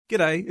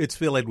G'day, it's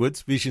Phil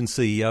Edwards, Vision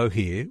CEO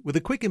here, with a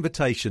quick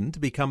invitation to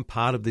become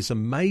part of this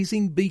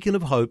amazing beacon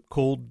of hope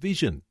called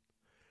Vision.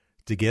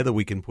 Together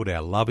we can put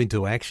our love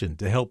into action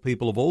to help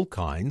people of all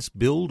kinds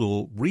build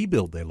or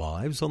rebuild their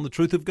lives on the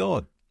truth of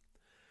God.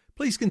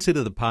 Please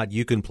consider the part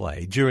you can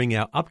play during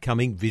our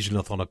upcoming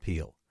Visionathon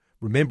appeal,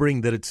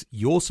 remembering that it's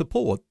your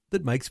support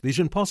that makes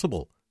Vision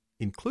possible,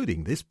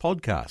 including this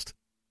podcast.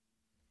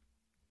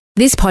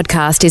 This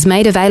podcast is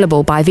made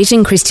available by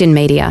Vision Christian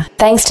Media,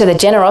 thanks to the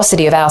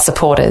generosity of our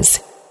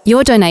supporters.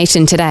 Your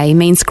donation today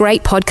means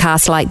great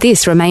podcasts like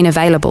this remain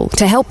available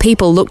to help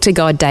people look to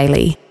God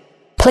daily.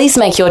 Please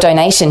make your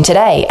donation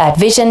today at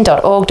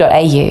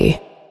vision.org.au.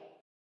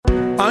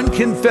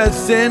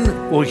 Unconfessed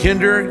sin will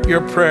hinder your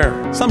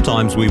prayer.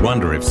 Sometimes we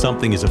wonder if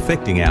something is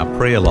affecting our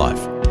prayer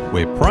life.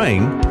 We're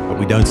praying, but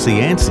we don't see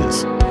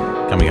answers.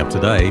 Coming up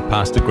today,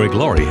 Pastor Greg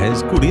Laurie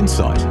has good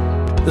insight.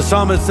 The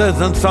psalmist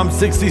says in Psalm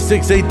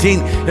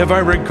 66:18, if I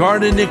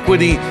regard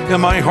iniquity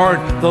in my heart,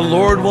 the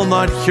Lord will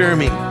not hear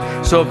me.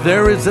 So if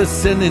there is a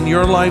sin in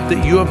your life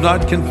that you have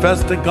not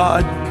confessed to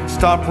God,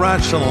 stop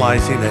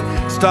rationalizing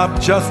it.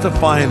 Stop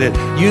justifying it.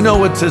 You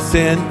know it's a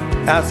sin.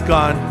 Ask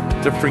God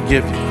to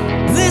forgive you.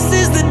 This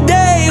is the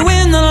day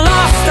when the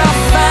lost are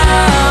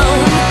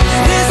found.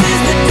 This is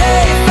the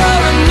day for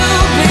a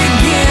new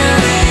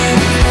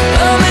beginning.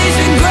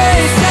 Amazing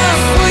grace, how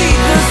sweet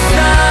the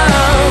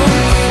sound.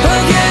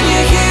 Again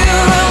you hear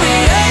all the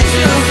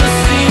angels are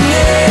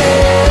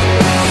singing.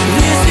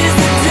 This is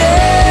the day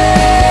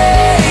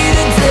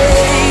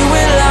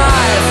when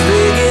life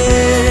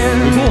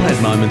begins. We've all had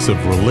moments of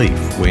relief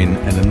when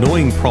an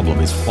annoying problem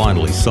is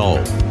finally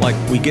solved. Like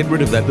we get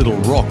rid of that little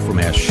rock from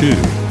our shoe,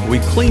 we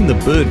clean the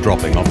bird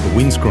dropping off the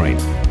windscreen,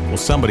 or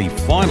somebody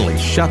finally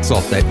shuts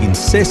off that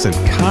incessant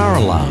car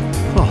alarm.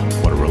 Oh,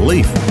 what a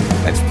relief.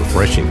 That's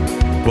refreshing.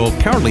 Well,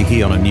 currently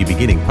here on A New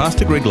Beginning,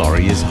 Pastor Greg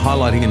Laurie is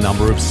highlighting a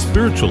number of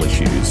spiritual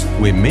issues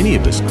where many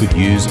of us could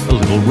use a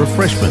little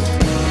refreshment.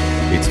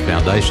 It's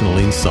foundational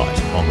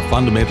insight on the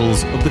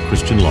fundamentals of the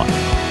Christian life.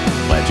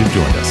 Glad you've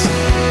joined us.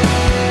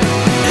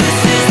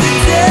 This is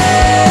the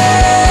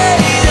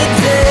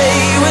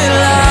day when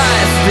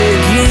life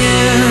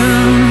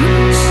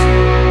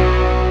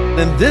begins.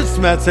 In this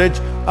message,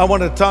 I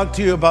want to talk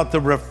to you about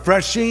the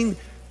refreshing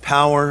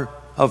power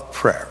of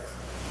prayer.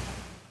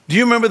 Do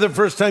you remember the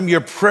first time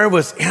your prayer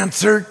was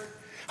answered?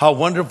 How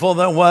wonderful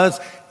that was.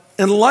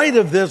 In light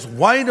of this,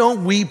 why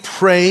don't we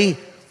pray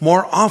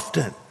more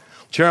often?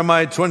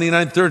 Jeremiah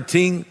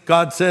 29:13,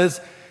 God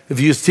says, if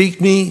you seek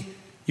me,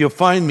 you'll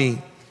find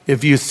me.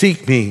 If you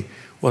seek me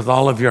with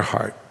all of your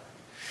heart.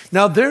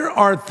 Now, there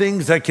are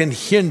things that can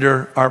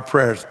hinder our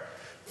prayers.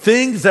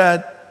 Things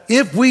that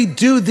if we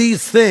do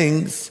these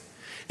things,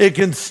 it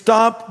can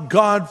stop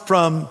God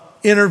from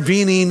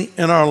intervening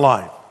in our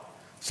life.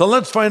 So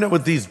let's find out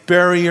what these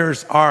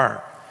barriers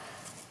are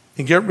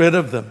and get rid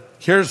of them.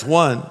 Here's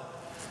one.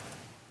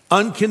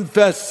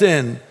 Unconfessed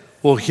sin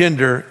will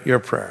hinder your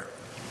prayer.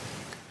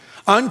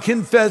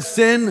 Unconfessed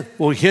sin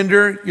will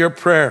hinder your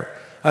prayer.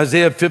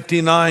 Isaiah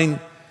 59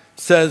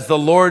 says, the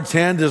Lord's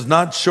hand is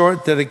not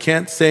short that it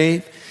can't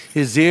save.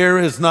 His ear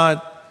is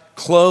not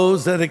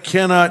closed that it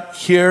cannot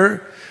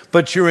hear.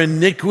 But your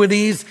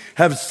iniquities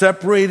have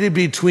separated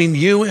between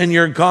you and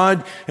your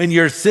God, and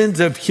your sins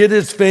have hid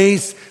his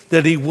face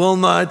that he will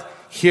not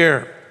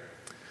hear.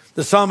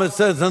 The psalmist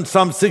says in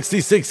Psalm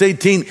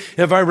 66:18,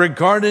 if I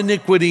regard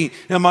iniquity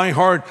in my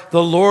heart,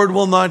 the Lord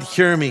will not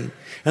hear me.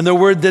 And the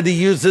word that he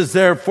uses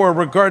there for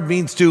regard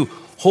means to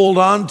hold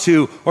on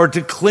to or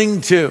to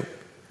cling to.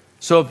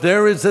 So if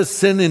there is a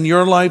sin in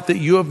your life that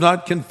you have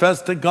not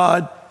confessed to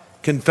God,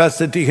 confess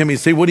it to him. You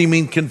say, what do you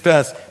mean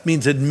confess? It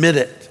means admit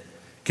it.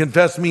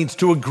 Confess means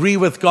to agree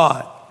with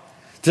God,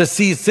 to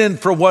see sin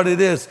for what it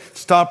is.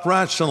 Stop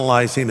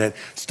rationalizing it.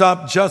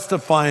 Stop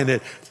justifying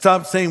it.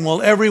 Stop saying,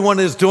 well, everyone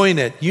is doing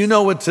it. You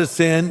know it's a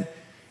sin.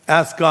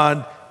 Ask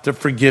God to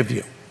forgive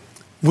you.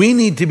 We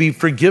need to be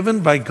forgiven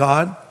by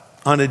God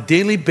on a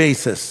daily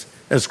basis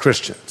as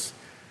Christians.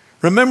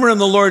 Remember in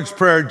the Lord's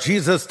Prayer,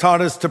 Jesus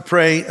taught us to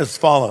pray as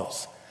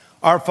follows.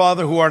 Our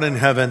Father who art in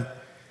heaven,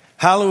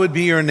 hallowed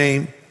be your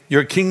name.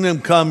 Your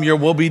kingdom come, your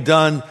will be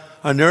done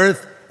on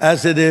earth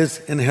as it is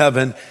in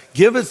heaven.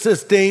 Give us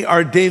this day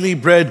our daily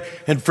bread,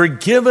 and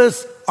forgive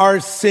us our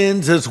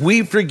sins as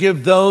we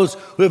forgive those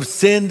who have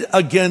sinned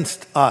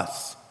against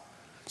us.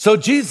 So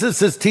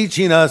Jesus is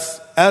teaching us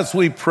as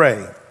we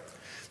pray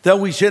that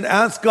we should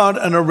ask God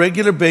on a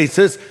regular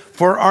basis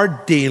for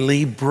our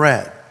daily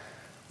bread.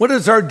 What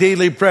is our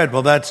daily bread?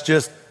 Well, that's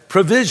just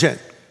provision.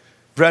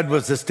 Bread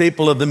was a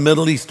staple of the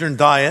Middle Eastern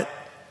diet.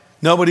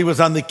 Nobody was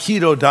on the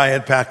keto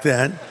diet back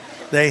then.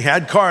 They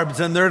had carbs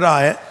in their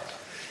diet.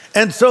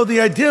 And so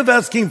the idea of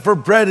asking for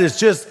bread is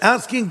just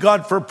asking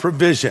God for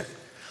provision.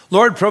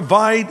 Lord,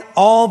 provide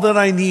all that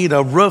I need,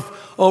 a roof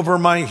over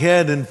my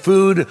head and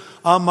food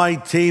on my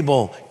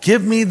table.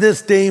 Give me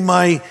this day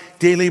my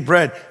daily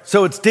bread.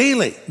 So it's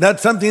daily.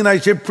 That's something I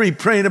should be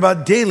praying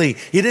about daily.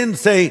 He didn't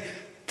say,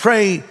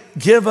 pray,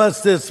 give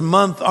us this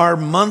month our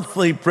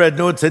monthly bread.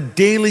 No, it's a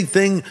daily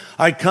thing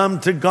I come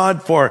to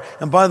God for.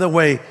 And by the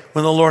way,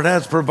 when the Lord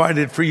has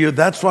provided for you,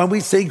 that's why we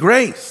say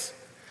grace.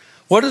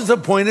 What is the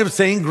point of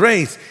saying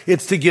grace?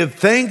 It's to give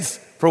thanks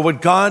for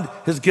what God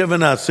has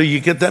given us. So you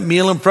get that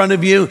meal in front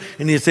of you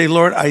and you say,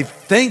 Lord, I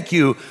thank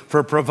you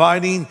for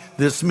providing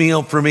this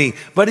meal for me.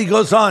 But he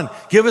goes on,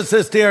 give us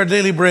this day our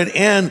daily bread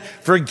and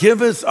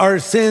forgive us our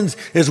sins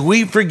as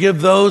we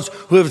forgive those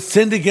who have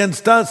sinned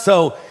against us.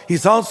 So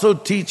he's also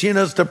teaching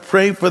us to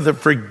pray for the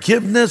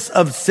forgiveness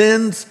of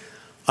sins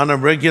on a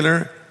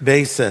regular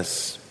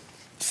basis.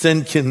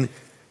 Sin can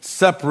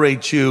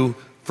separate you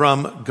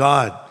from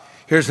God.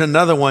 Here's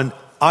another one.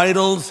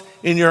 Idols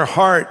in your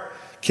heart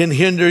can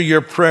hinder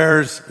your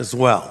prayers as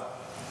well.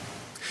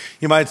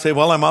 You might say,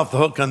 well, I'm off the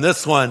hook on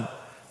this one.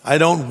 I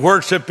don't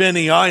worship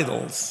any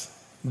idols.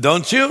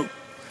 Don't you?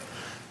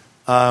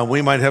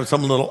 We might have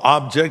some little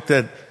object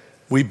that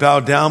we bow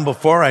down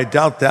before. I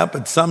doubt that,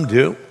 but some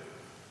do.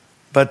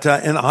 But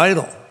an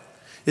idol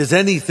is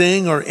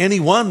anything or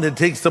anyone that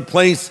takes the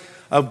place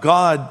of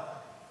God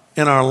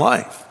in our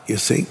life, you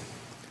see.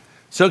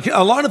 So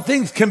a lot of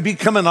things can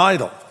become an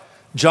idol.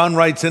 John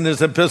writes in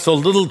his epistle,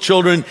 little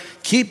children,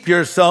 keep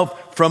yourself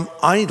from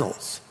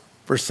idols.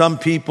 For some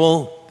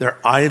people, their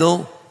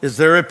idol is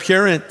their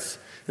appearance.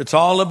 It's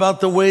all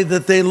about the way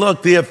that they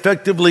look. They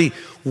effectively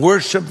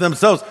worship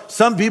themselves.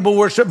 Some people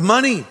worship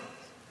money.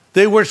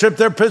 They worship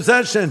their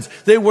possessions.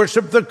 They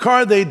worship the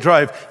car they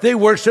drive. They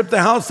worship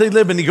the house they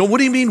live in. You go, what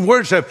do you mean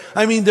worship?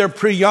 I mean, they're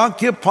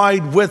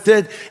preoccupied with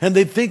it and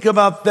they think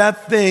about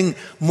that thing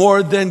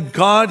more than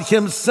God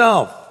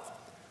himself.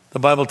 The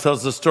Bible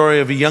tells the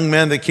story of a young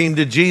man that came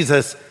to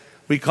Jesus.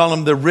 We call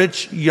him the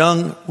rich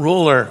young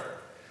ruler.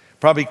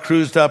 Probably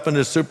cruised up in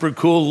a super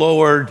cool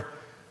lowered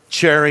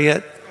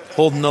chariot,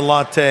 holding a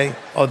latte.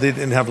 Oh, they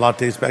didn't have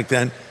lattes back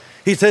then.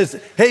 He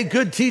says, hey,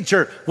 good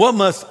teacher, what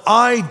must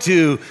I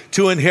do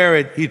to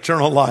inherit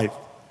eternal life?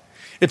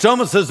 It's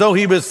almost as though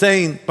he was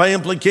saying, by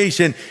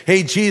implication,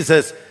 hey,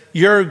 Jesus,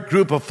 your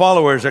group of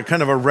followers are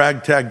kind of a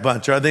ragtag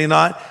bunch, are they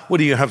not? What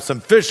do you have, some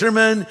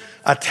fishermen,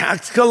 a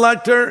tax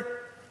collector?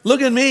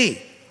 Look at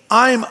me.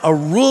 I'm a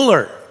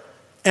ruler,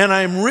 and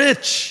I'm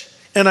rich,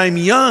 and I'm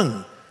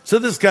young. So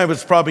this guy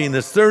was probably in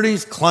his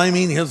 30s,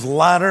 climbing his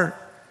ladder,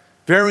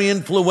 very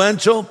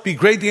influential. Be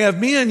great to have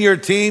me on your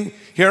team.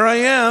 Here I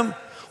am.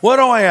 What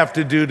do I have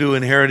to do to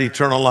inherit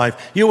eternal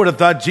life? You would have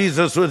thought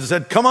Jesus would have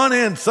said, come on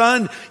in,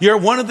 son. You're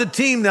one of the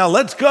team now.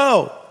 Let's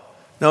go.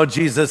 No,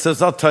 Jesus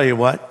says, I'll tell you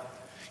what.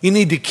 You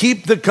need to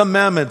keep the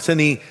commandments.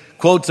 And he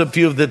quotes a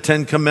few of the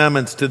 10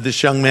 commandments to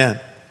this young man.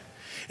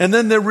 And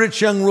then the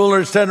rich young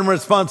ruler said in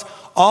response,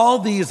 all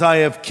these I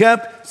have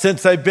kept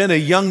since I've been a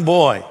young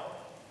boy.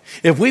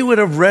 If we would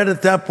have read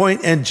at that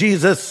point and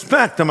Jesus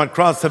smacked him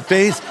across the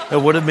face,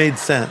 it would have made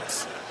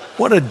sense.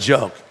 What a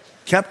joke.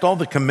 Kept all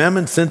the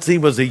commandments since he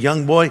was a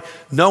young boy.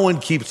 No one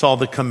keeps all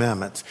the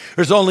commandments.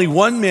 There's only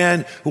one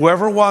man who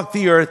ever walked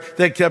the earth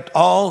that kept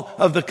all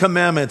of the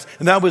commandments,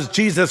 and that was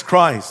Jesus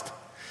Christ.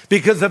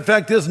 Because the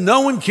fact is,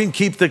 no one can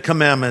keep the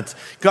commandments.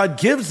 God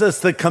gives us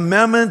the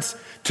commandments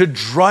to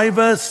drive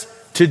us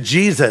to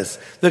Jesus.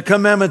 The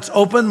commandments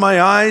open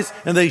my eyes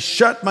and they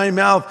shut my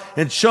mouth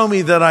and show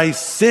me that I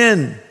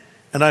sin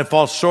and I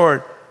fall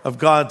short of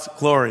God's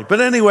glory. But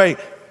anyway,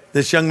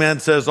 this young man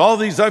says, all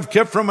these I've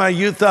kept from my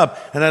youth up.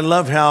 And I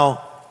love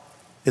how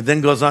it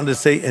then goes on to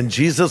say, and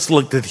Jesus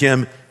looked at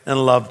him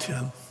and loved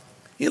him.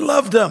 He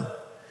loved him.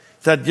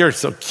 He said, you're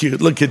so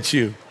cute. Look at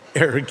you,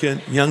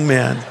 arrogant young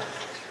man,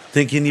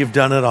 thinking you've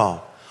done it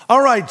all.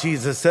 All right,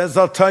 Jesus says,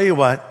 I'll tell you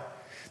what.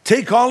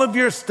 Take all of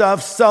your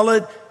stuff, sell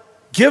it,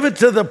 give it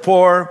to the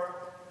poor,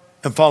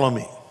 and follow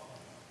me.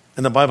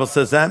 And the Bible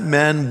says that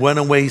man went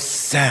away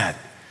sad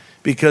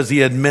because he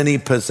had many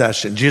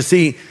possessions. You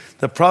see,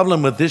 the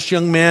problem with this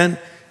young man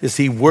is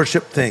he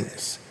worshiped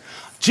things.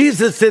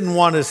 Jesus didn't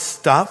want his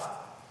stuff.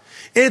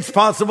 It's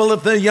possible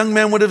if the young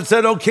man would have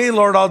said, okay,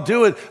 Lord, I'll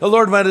do it, the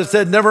Lord might have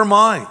said, never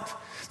mind.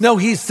 No,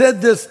 he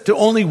said this to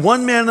only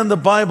one man in the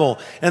Bible,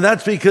 and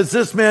that's because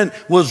this man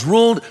was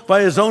ruled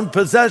by his own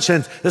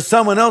possessions. As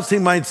someone else, he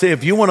might say,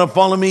 if you want to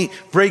follow me,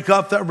 break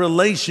off that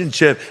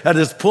relationship that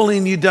is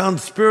pulling you down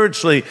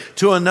spiritually.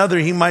 To another,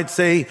 he might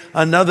say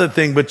another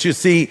thing. But you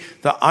see,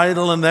 the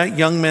idol in that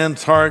young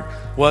man's heart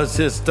was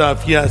his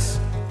stuff. Yes,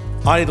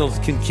 idols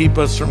can keep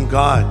us from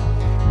God.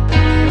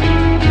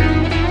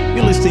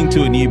 You're listening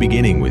to A New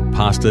Beginning with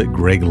Pastor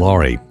Greg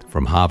Laurie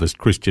from Harvest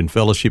Christian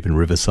Fellowship in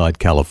Riverside,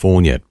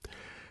 California.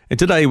 And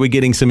today we're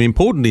getting some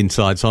important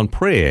insights on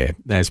prayer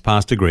as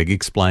Pastor Greg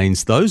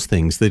explains those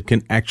things that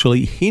can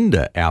actually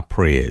hinder our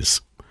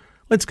prayers.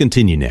 Let's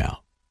continue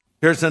now.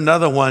 Here's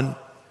another one.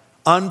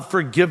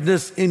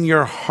 Unforgiveness in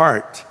your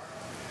heart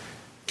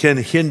can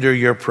hinder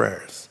your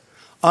prayers.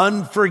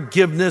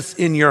 Unforgiveness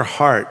in your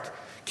heart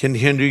can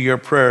hinder your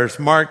prayers.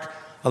 Mark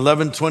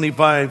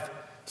 11:25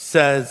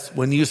 says,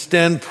 when you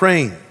stand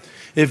praying,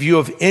 if you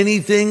have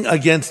anything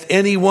against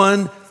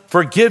anyone,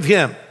 forgive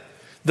him,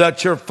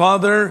 that your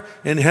Father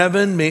in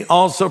heaven may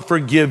also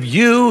forgive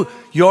you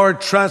your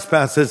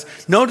trespasses.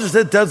 Notice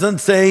it doesn't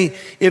say,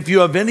 if you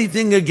have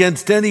anything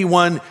against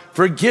anyone,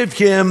 forgive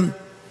him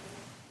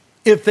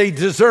if they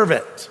deserve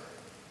it.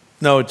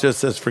 No, it just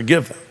says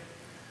forgive them.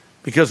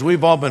 Because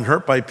we've all been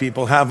hurt by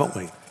people, haven't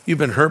we? You've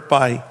been hurt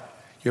by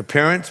your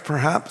parents,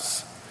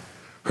 perhaps.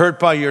 Hurt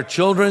by your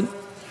children.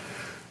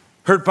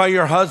 Hurt by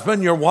your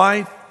husband, your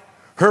wife.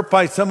 Hurt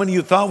by someone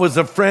you thought was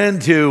a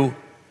friend who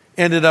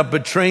ended up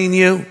betraying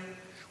you.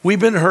 We've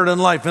been hurt in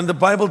life, and the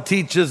Bible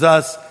teaches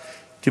us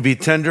to be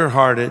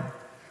tender-hearted,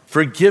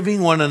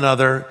 forgiving one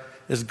another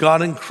as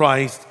God in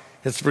Christ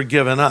has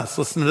forgiven us.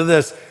 Listen to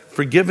this.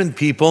 Forgiven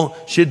people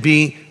should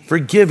be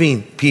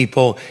forgiving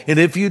people. And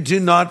if you do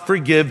not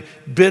forgive,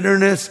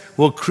 bitterness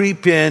will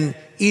creep in,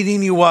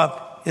 eating you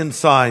up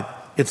inside.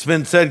 It's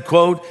been said,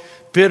 quote,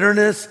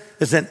 bitterness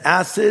is an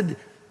acid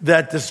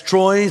that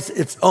destroys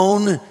its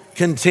own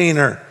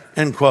container,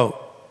 end quote.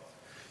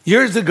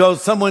 Years ago,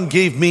 someone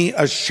gave me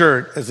a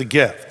shirt as a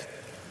gift.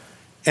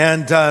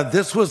 And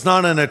this was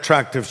not an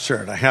attractive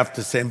shirt, I have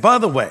to say. And by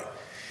the way,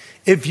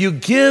 if you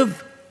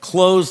give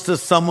clothes to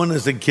someone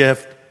as a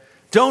gift,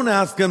 don't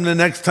ask them the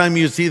next time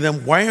you see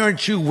them, why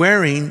aren't you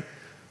wearing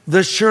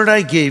the shirt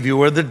I gave you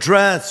or the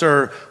dress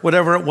or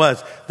whatever it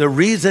was? The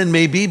reason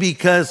may be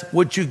because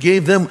what you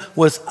gave them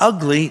was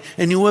ugly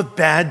and you have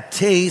bad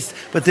taste,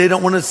 but they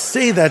don't want to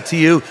say that to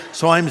you.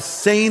 So I'm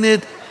saying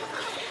it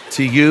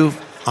to you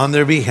on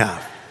their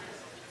behalf.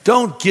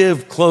 Don't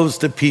give clothes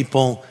to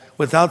people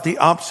without the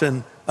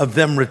option of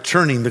them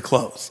returning the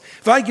clothes.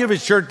 If I give a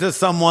shirt to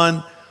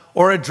someone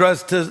or a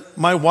dress to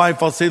my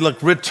wife, I'll say,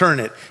 look, return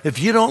it. If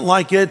you don't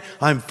like it,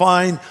 I'm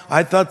fine.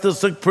 I thought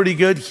this looked pretty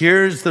good.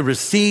 Here's the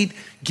receipt.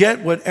 Get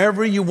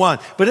whatever you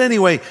want. But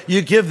anyway,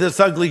 you give this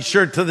ugly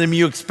shirt to them.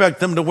 You expect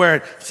them to wear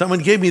it. Someone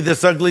gave me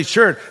this ugly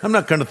shirt. I'm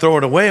not going to throw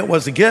it away. It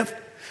was a gift.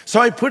 So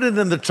I put it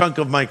in the trunk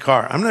of my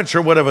car. I'm not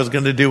sure what I was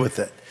going to do with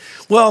it.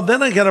 Well,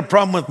 then I got a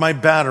problem with my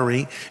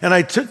battery, and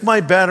I took my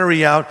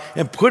battery out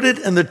and put it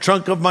in the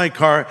trunk of my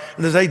car.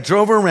 And as I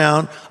drove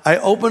around, I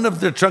opened up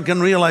the trunk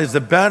and realized the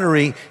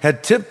battery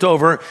had tipped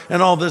over,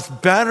 and all this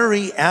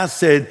battery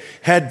acid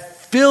had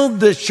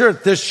filled the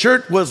shirt. The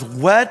shirt was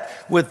wet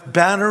with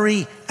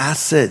battery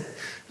acid.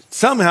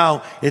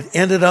 Somehow, it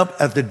ended up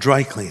at the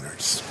dry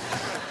cleaners.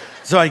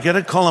 So I get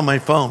a call on my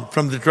phone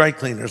from the dry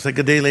cleaners like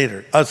a day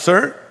later.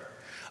 Sir,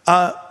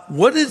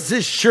 what is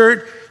this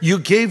shirt you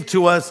gave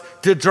to us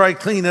to dry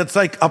clean? It's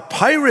like a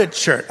pirate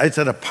shirt. I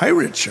said, a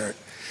pirate shirt?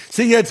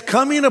 See, it's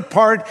coming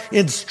apart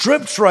in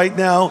strips right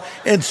now,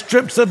 and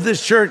strips of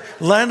this shirt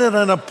landed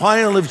on a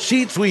pile of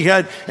sheets we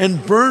had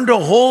and burned a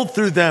hole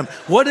through them.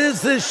 What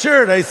is this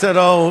shirt? I said,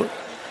 oh,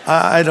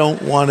 I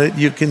don't want it.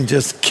 You can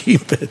just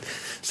keep it.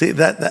 See,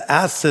 that the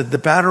acid, the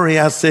battery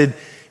acid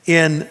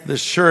in the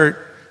shirt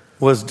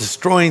was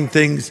destroying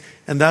things,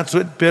 and that's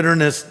what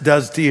bitterness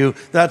does to you.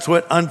 That's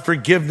what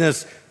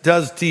unforgiveness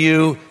does to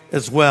you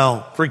as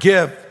well.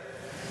 Forgive.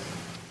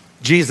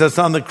 Jesus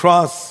on the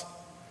cross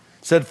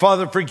said,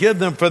 Father, forgive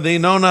them, for they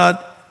know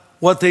not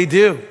what they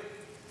do.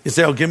 You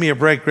say, oh, give me a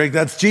break, Greg.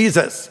 That's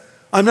Jesus.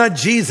 I'm not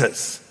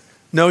Jesus.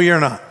 No, you're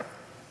not.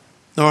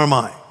 Nor am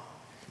I.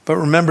 But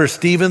remember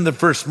Stephen, the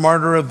first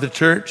martyr of the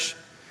church?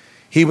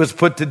 He was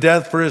put to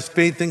death for his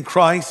faith in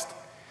Christ.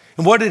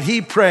 And what did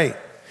he pray?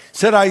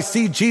 Said, I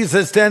see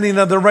Jesus standing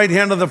on the right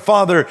hand of the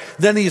Father.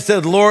 Then he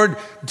said, Lord,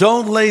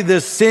 don't lay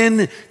this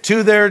sin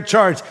to their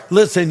charge.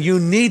 Listen, you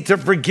need to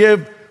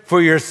forgive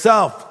for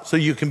yourself so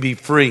you can be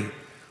free.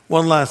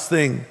 One last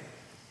thing.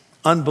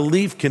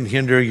 Unbelief can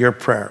hinder your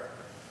prayer.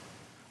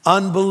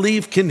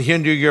 Unbelief can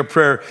hinder your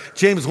prayer.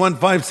 James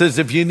 1:5 says,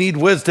 if you need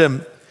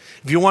wisdom,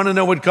 if you want to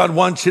know what God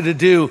wants you to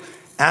do,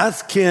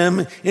 ask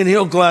him and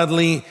he'll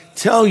gladly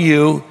tell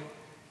you.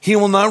 He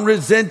will not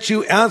resent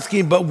you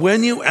asking, but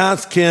when you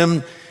ask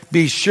him,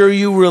 be sure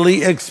you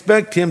really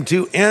expect him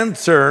to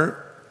answer.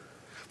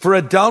 For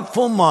a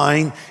doubtful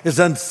mind is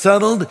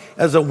unsettled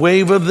as a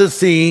wave of the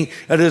sea.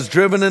 It is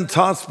driven and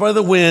tossed by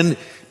the wind.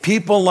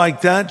 People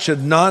like that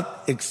should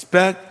not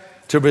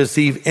expect to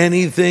receive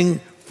anything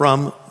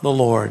from the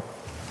Lord.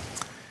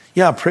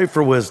 Yeah, pray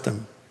for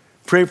wisdom.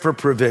 Pray for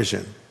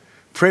provision.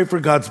 Pray for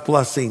God's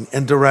blessing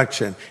and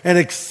direction. And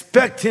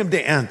expect him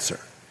to answer.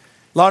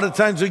 A lot of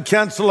times we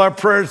cancel our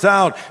prayers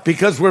out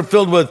because we're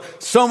filled with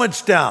so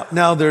much doubt.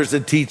 Now there's a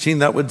teaching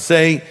that would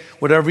say,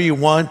 whatever you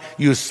want,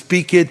 you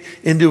speak it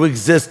into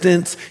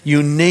existence,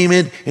 you name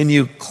it and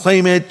you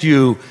claim it,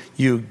 you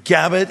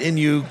gab it and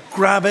you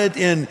grab it,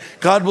 and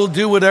God will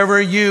do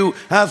whatever you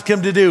ask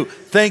him to do.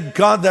 Thank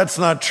God that's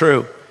not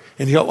true.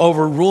 And he'll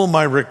overrule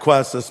my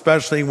requests,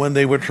 especially when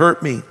they would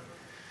hurt me.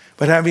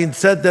 But having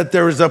said that,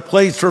 there is a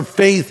place for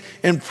faith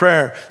in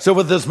prayer. So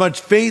with as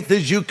much faith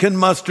as you can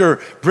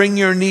muster, bring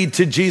your need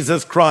to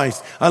Jesus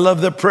Christ. I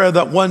love the prayer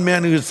that one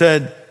man who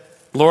said,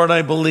 Lord,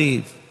 I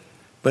believe,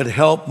 but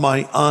help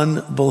my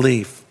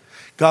unbelief.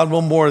 God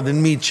will more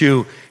than meet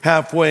you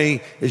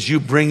halfway as you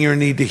bring your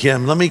need to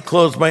him. Let me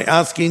close by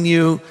asking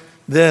you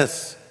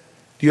this.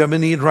 Do you have a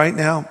need right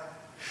now?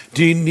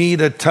 Do you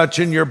need a touch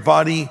in your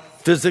body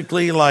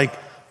physically, like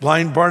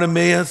blind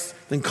Bartimaeus?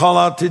 Then call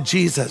out to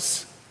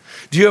Jesus.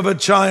 Do you have a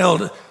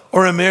child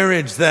or a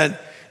marriage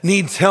that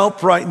needs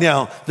help right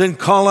now? Then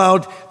call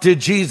out to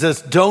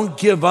Jesus. Don't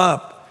give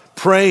up.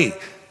 Pray.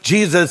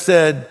 Jesus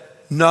said,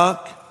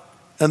 knock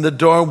and the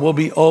door will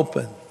be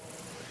open.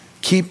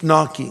 Keep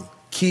knocking.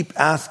 Keep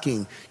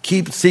asking.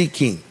 Keep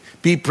seeking.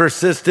 Be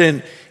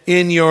persistent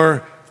in your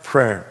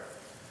prayer.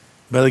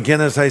 But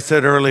again, as I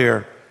said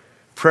earlier,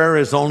 prayer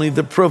is only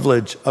the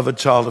privilege of a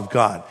child of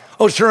God.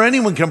 Oh, sure,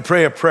 anyone can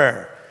pray a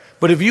prayer.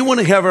 But if you want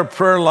to have a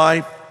prayer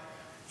life,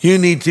 you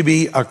need to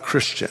be a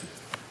Christian.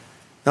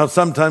 Now,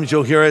 sometimes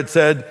you'll hear it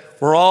said,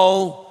 we're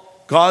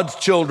all God's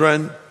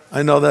children.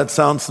 I know that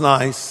sounds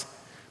nice,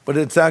 but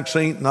it's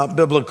actually not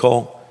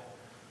biblical.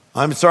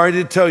 I'm sorry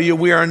to tell you,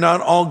 we are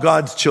not all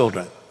God's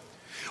children.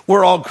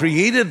 We're all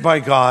created by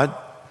God.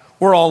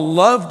 We're all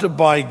loved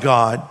by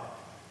God,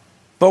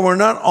 but we're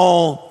not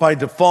all by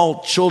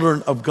default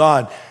children of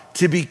God.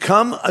 To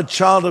become a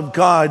child of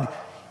God,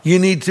 you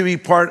need to be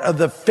part of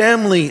the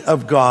family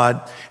of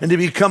God. And to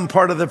become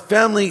part of the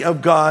family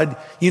of God,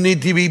 you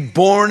need to be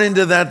born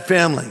into that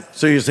family.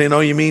 So you're saying, oh,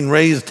 you mean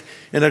raised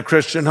in a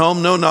Christian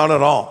home? No, not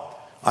at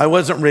all. I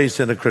wasn't raised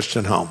in a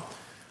Christian home.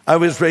 I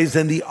was raised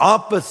in the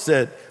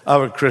opposite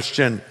of a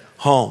Christian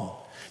home.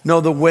 No,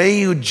 the way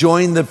you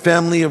join the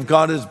family of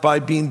God is by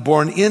being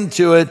born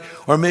into it,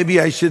 or maybe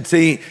I should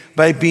say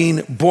by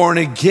being born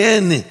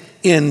again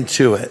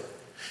into it.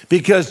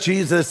 Because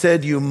Jesus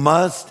said you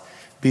must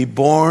be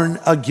born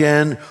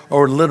again,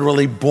 or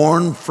literally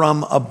born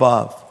from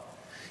above.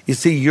 You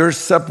see, you're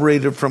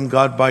separated from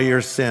God by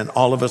your sin.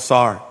 All of us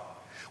are.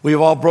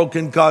 We've all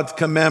broken God's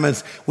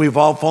commandments. We've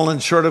all fallen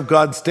short of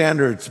God's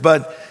standards.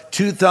 But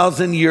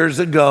 2,000 years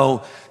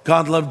ago,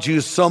 God loved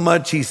you so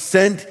much, he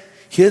sent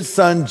his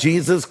son,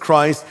 Jesus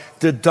Christ,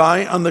 to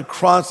die on the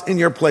cross in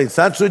your place.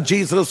 That's what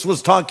Jesus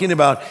was talking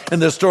about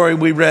in the story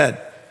we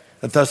read.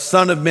 That the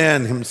Son of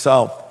Man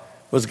himself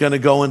was going to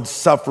go and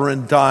suffer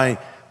and die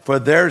for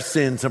their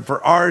sins and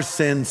for our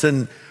sins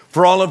and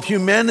for all of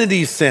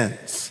humanity's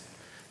sins.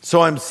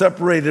 So I'm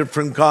separated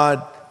from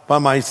God by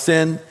my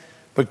sin,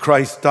 but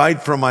Christ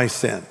died for my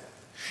sin.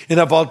 And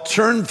if I'll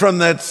turn from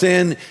that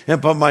sin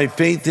and put my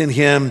faith in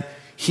him,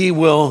 he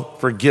will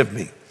forgive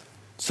me.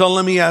 So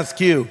let me ask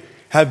you,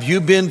 have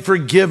you been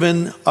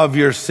forgiven of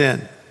your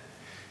sin?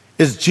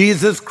 Is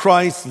Jesus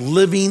Christ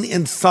living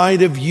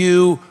inside of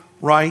you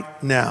right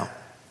now?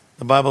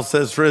 The Bible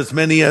says, for as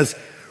many as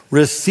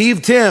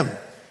received him,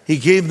 he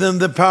gave them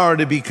the power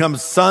to become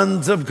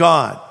sons of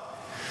God.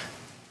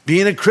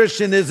 Being a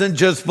Christian isn't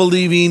just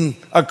believing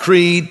a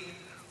creed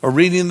or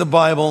reading the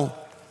Bible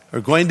or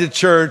going to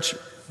church.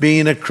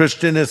 Being a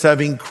Christian is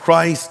having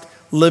Christ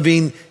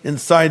living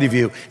inside of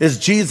you. Is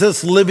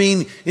Jesus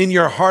living in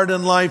your heart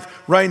and life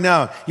right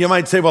now? You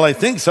might say, well, I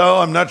think so.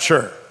 I'm not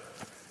sure.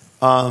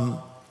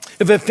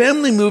 If a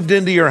family moved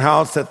into your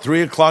house at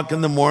 3 o'clock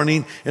in the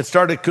morning and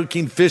started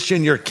cooking fish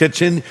in your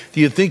kitchen,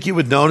 do you think you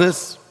would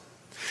notice?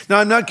 Now,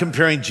 I'm not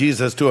comparing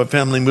Jesus to a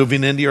family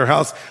moving into your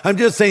house. I'm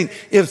just saying,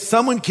 if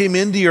someone came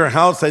into your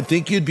house, I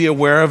think you'd be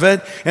aware of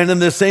it. And in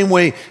the same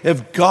way,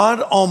 if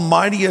God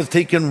Almighty has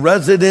taken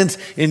residence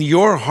in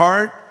your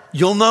heart,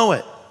 you'll know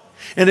it.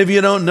 And if you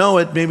don't know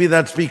it, maybe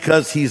that's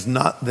because he's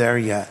not there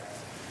yet.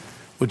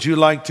 Would you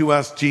like to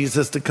ask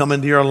Jesus to come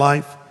into your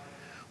life?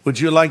 Would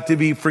you like to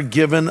be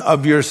forgiven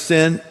of your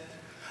sin?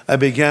 I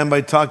began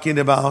by talking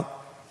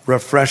about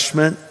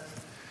refreshment.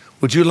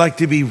 Would you like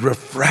to be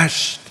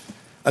refreshed?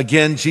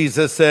 Again,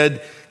 Jesus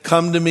said,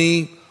 come to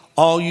me,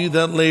 all you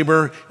that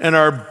labor and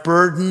are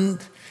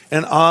burdened,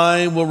 and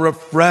I will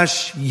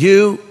refresh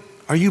you.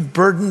 Are you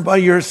burdened by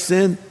your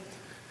sin?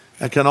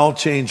 That can all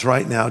change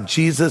right now.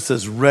 Jesus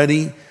is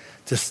ready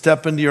to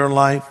step into your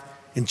life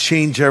and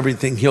change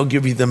everything. He'll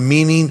give you the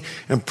meaning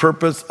and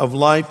purpose of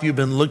life you've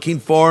been looking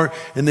for,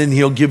 and then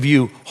he'll give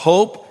you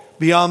hope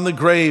beyond the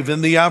grave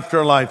in the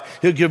afterlife.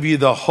 He'll give you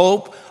the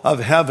hope of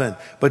heaven,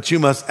 but you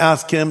must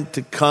ask him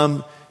to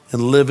come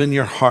and live in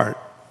your heart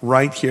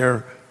right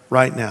here,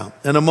 right now.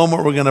 In a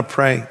moment, we're going to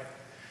pray,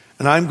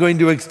 and I'm going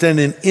to extend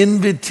an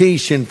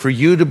invitation for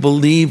you to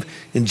believe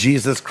in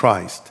Jesus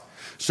Christ.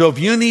 So if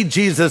you need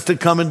Jesus to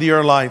come into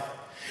your life,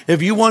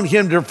 if you want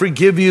him to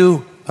forgive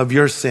you of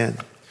your sin,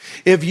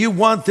 if you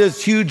want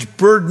this huge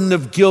burden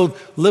of guilt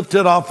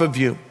lifted off of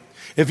you,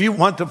 if you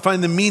want to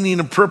find the meaning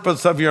and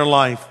purpose of your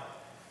life,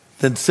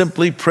 then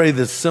simply pray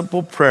this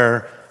simple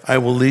prayer I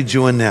will lead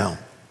you in now.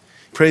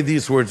 Pray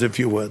these words if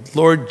you would.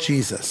 Lord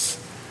Jesus,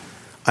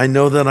 I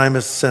know that I'm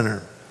a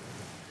sinner,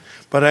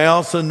 but I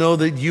also know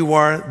that you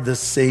are the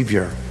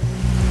Savior.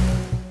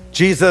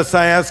 Jesus,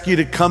 I ask you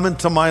to come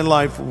into my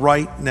life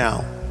right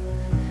now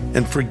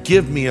and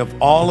forgive me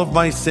of all of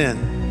my sin.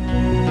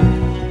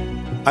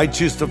 I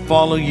choose to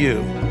follow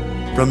you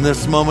from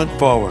this moment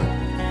forward.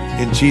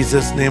 In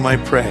Jesus' name I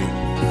pray.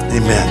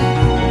 Amen.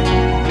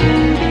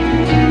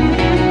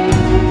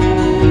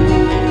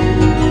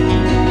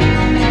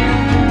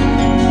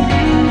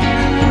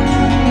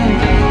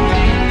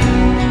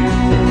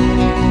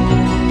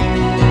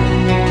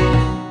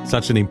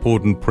 Such an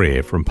important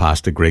prayer from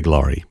Pastor Greg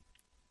Laurie.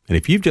 And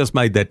if you've just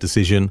made that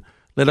decision,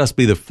 let us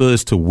be the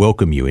first to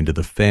welcome you into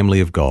the family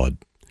of God.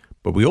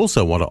 But we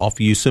also want to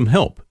offer you some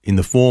help in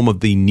the form of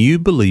the New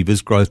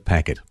Believers Growth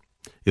Packet.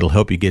 It'll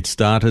help you get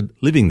started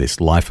living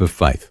this life of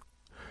faith.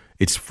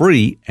 It's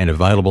free and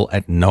available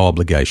at no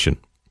obligation.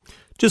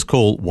 Just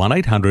call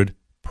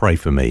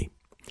 1-800-PRAY-FOR-ME.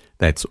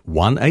 That's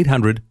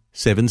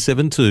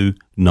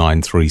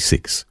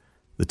 1-800-772-936.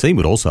 The team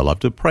would also love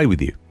to pray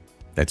with you.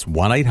 That's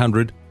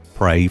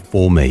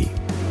 1-800-PRAY-FOR-ME.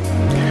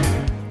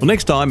 Well,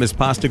 next time, as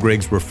Pastor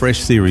Greg's Refresh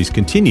series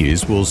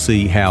continues, we'll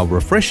see how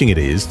refreshing it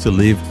is to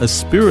live a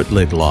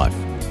Spirit-led life.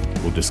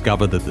 We'll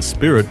discover that the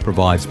Spirit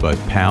provides both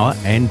power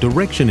and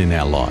direction in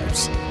our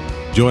lives.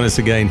 Join us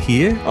again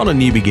here on A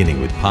New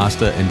Beginning with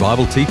Pastor and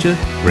Bible teacher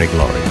Greg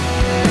Laurie.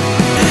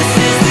 This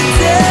is the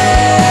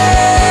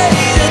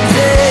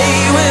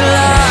day when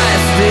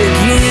life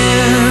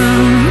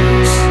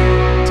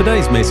begins.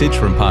 Today's message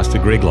from Pastor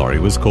Greg Laurie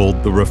was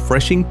called The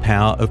Refreshing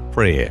Power of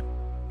Prayer.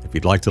 If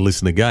you'd like to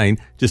listen again,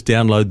 just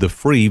download the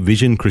free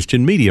Vision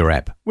Christian Media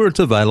app, where it's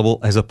available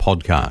as a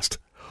podcast.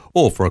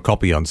 Or for a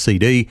copy on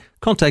CD,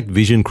 contact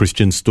Vision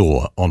Christian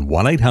Store on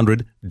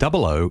 1-800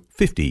 00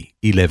 50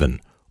 11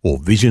 or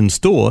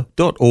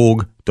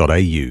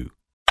visionstore.org.au.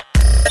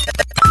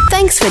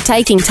 Thanks for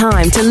taking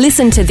time to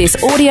listen to this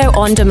audio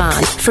on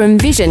demand from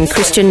Vision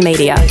Christian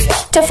Media.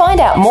 To find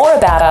out more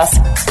about us,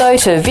 go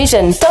to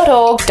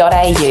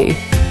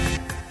vision.org.au.